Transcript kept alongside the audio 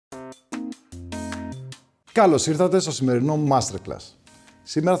Καλώς ήρθατε στο σημερινό masterclass.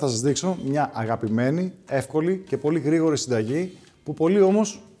 Σήμερα θα σας δείξω μια αγαπημένη, εύκολη και πολύ γρήγορη συνταγή που πολλοί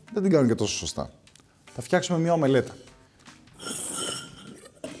όμως δεν την κάνουν και τόσο σωστά. Θα φτιάξουμε μια ομελέτα.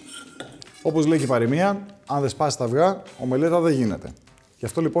 Όπως λέει και η παροιμία, αν δεν σπάσει τα αυγά, ομελέτα δεν γίνεται. Γι'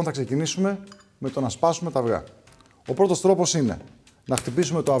 αυτό λοιπόν θα ξεκινήσουμε με το να σπάσουμε τα αυγά. Ο πρώτος τρόπος είναι να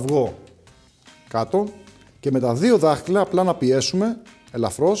χτυπήσουμε το αυγό κάτω και με τα δύο δάχτυλα απλά να πιέσουμε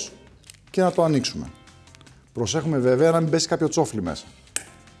ελαφρώς και να το ανοίξουμε. Προσέχουμε βέβαια να μην πέσει κάποιο τσόφλι μέσα.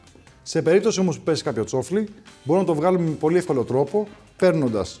 Σε περίπτωση όμως που πέσει κάποιο τσόφλι, μπορούμε να το βγάλουμε με πολύ εύκολο τρόπο,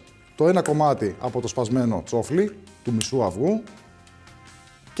 παίρνοντας το ένα κομμάτι από το σπασμένο τσόφλι του μισού αυγού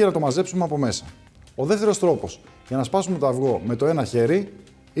και να το μαζέψουμε από μέσα. Ο δεύτερος τρόπος για να σπάσουμε το αυγό με το ένα χέρι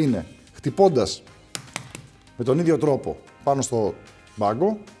είναι χτυπώντας με τον ίδιο τρόπο πάνω στο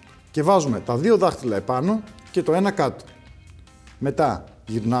πάγκο και βάζουμε τα δύο δάχτυλα επάνω και το ένα κάτω. Μετά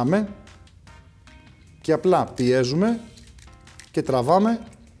γυρνάμε και απλά πιέζουμε και τραβάμε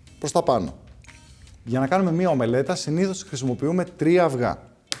προς τα πάνω. Για να κάνουμε μία ομελέτα συνήθως χρησιμοποιούμε 3 αυγά.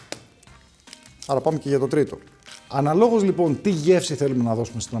 Άρα πάμε και για το τρίτο. Αναλόγως λοιπόν τι γεύση θέλουμε να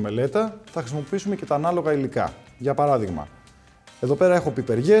δώσουμε στην ομελέτα, θα χρησιμοποιήσουμε και τα ανάλογα υλικά. Για παράδειγμα, εδώ πέρα έχω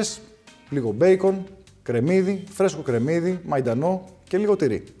πιπεριές, λίγο μπέικον, κρεμμύδι, φρέσκο κρεμμύδι, μαϊντανό και λίγο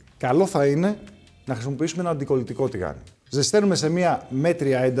τυρί. Καλό θα είναι να χρησιμοποιήσουμε ένα αντικολλητικό τηγάνι. Ζεσταίνουμε σε μία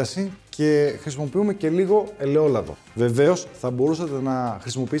μέτρια ένταση και χρησιμοποιούμε και λίγο ελαιόλαδο. Βεβαίως θα μπορούσατε να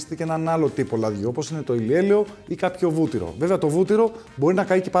χρησιμοποιήσετε και έναν άλλο τύπο λαδιού, όπως είναι το ηλιέλαιο ή κάποιο βούτυρο. Βέβαια το βούτυρο μπορεί να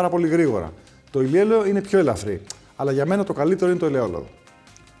καεί και πάρα πολύ γρήγορα. Το ηλιέλαιο είναι πιο ελαφρύ, αλλά για μένα το καλύτερο είναι το ελαιόλαδο.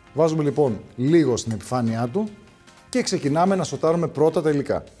 Βάζουμε λοιπόν λίγο στην επιφάνειά του και ξεκινάμε να σοτάρουμε πρώτα τα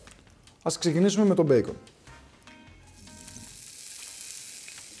υλικά. Ας ξεκινήσουμε με το μπέικον.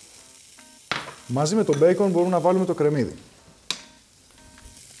 Μαζί με το μπέικον μπορούμε να βάλουμε το κρεμμύδι.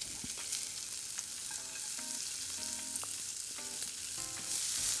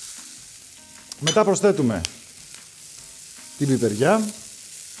 Μετά προσθέτουμε την πιπεριά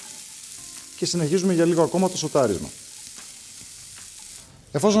και συνεχίζουμε για λίγο ακόμα το σοτάρισμα.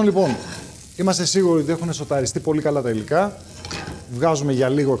 Εφόσον λοιπόν είμαστε σίγουροι ότι έχουν σοταριστεί πολύ καλά τα υλικά, βγάζουμε για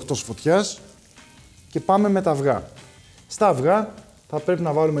λίγο εκτός φωτιάς και πάμε με τα αυγά. Στα αυγά θα πρέπει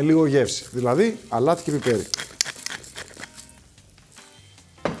να βάλουμε λίγο γεύση, δηλαδή αλάτι και πιπέρι.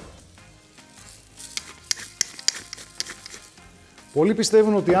 Πολλοί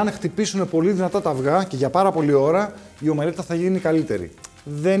πιστεύουν ότι αν χτυπήσουν πολύ δυνατά τα αυγά και για πάρα πολλή ώρα, η ομελέτα θα γίνει καλύτερη.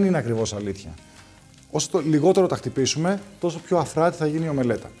 Δεν είναι ακριβώς αλήθεια. Όσο λιγότερο τα χτυπήσουμε, τόσο πιο αφράτη θα γίνει η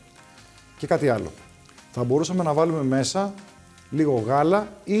ομελέτα. Και κάτι άλλο. Θα μπορούσαμε να βάλουμε μέσα λίγο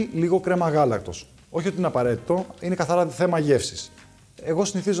γάλα ή λίγο κρέμα γάλακτος. Όχι ότι είναι απαραίτητο, είναι καθαρά θέμα γεύσης. Εγώ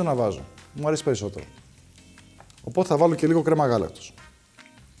συνηθίζω να βάζω. Μου αρέσει περισσότερο. Οπότε θα βάλω και λίγο κρέμα γάλακτος.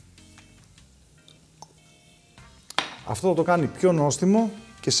 Αυτό θα το κάνει πιο νόστιμο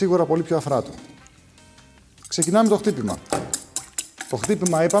και σίγουρα πολύ πιο αφράτο. Ξεκινάμε το χτύπημα. Το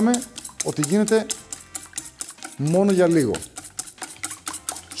χτύπημα είπαμε ότι γίνεται μόνο για λίγο.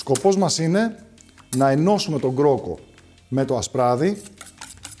 Σκοπός μας είναι να ενώσουμε τον κρόκο με το ασπράδι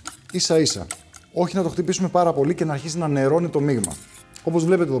ίσα ίσα. Όχι να το χτυπήσουμε πάρα πολύ και να αρχίσει να νερώνει το μείγμα. Όπως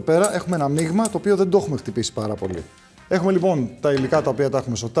βλέπετε εδώ πέρα έχουμε ένα μείγμα το οποίο δεν το έχουμε χτυπήσει πάρα πολύ. Έχουμε λοιπόν τα υλικά τα οποία τα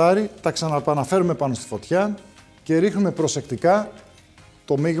έχουμε σοτάρει, τα ξαναπαναφέρουμε πάνω στη φωτιά και ρίχνουμε προσεκτικά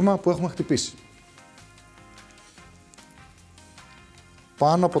το μείγμα που έχουμε χτυπήσει.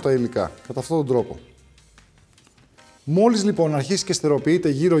 Πάνω από τα υλικά, κατά αυτόν τον τρόπο. Μόλις λοιπόν αρχίσει και στεροποιείται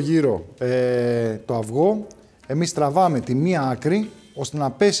γύρω-γύρω το αυγό, εμείς τραβάμε τη μία άκρη ώστε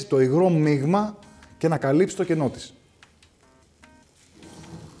να πέσει το υγρό μείγμα και να καλύψει το κενό της.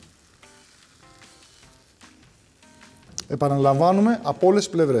 Επαναλαμβάνουμε από όλες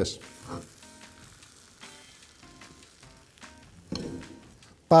τις πλευρές.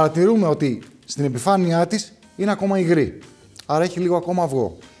 Παρατηρούμε ότι στην επιφάνειά της είναι ακόμα υγρή, άρα έχει λίγο ακόμα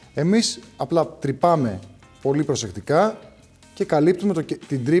αυγό. Εμείς απλά τρυπάμε πολύ προσεκτικά και καλύπτουμε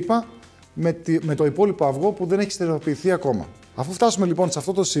την τρύπα με το υπόλοιπο αυγό που δεν έχει στερεοποιηθεί ακόμα. Αφού φτάσουμε λοιπόν σε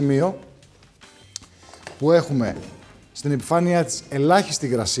αυτό το σημείο που έχουμε στην επιφάνειά της ελάχιστη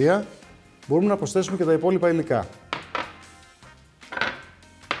υγρασία, μπορούμε να προσθέσουμε και τα υπόλοιπα υλικά.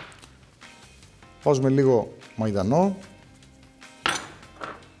 Βάζουμε λίγο μαϊντανό,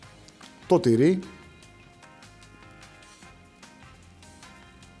 το τυρί,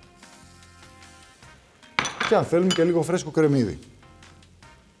 και αν θέλουμε και λίγο φρέσκο κρεμμύδι.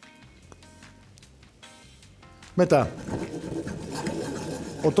 Μετά,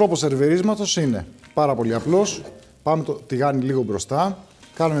 ο τρόπος σερβιρίσματος είναι πάρα πολύ απλός. Πάμε το τηγάνι λίγο μπροστά,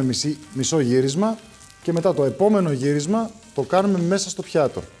 κάνουμε μισό γύρισμα και μετά το επόμενο γύρισμα το κάνουμε μέσα στο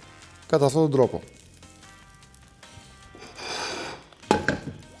πιάτο. Κατά αυτόν τον τρόπο.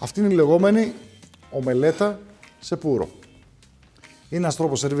 Αυτή είναι η λεγόμενη ομελέτα σε πουρο. Είναι ένας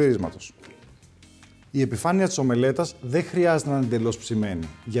τρόπος σερβιρίσματος. Η επιφάνεια της ομελέτας δεν χρειάζεται να είναι εντελώς ψημένη,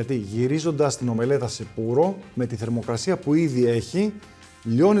 γιατί γυρίζοντας την ομελέτα σε πουρο, με τη θερμοκρασία που ήδη έχει,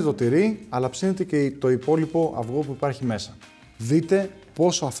 λιώνει το τυρί, αλλά ψήνεται και το υπόλοιπο αυγό που υπάρχει μέσα. Δείτε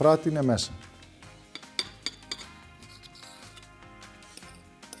πόσο αφράτη είναι μέσα.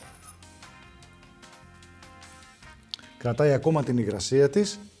 Κρατάει ακόμα την υγρασία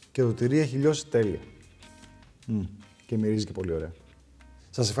της και το τυρί έχει λιώσει τέλεια. Και μυρίζει και πολύ ωραία.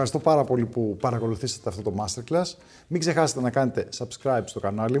 Σας ευχαριστώ πάρα πολύ που παρακολουθήσατε αυτό το masterclass. Μην ξεχάσετε να κάνετε subscribe στο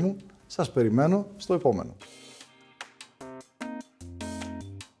κανάλι μου. Σας περιμένω στο επόμενο.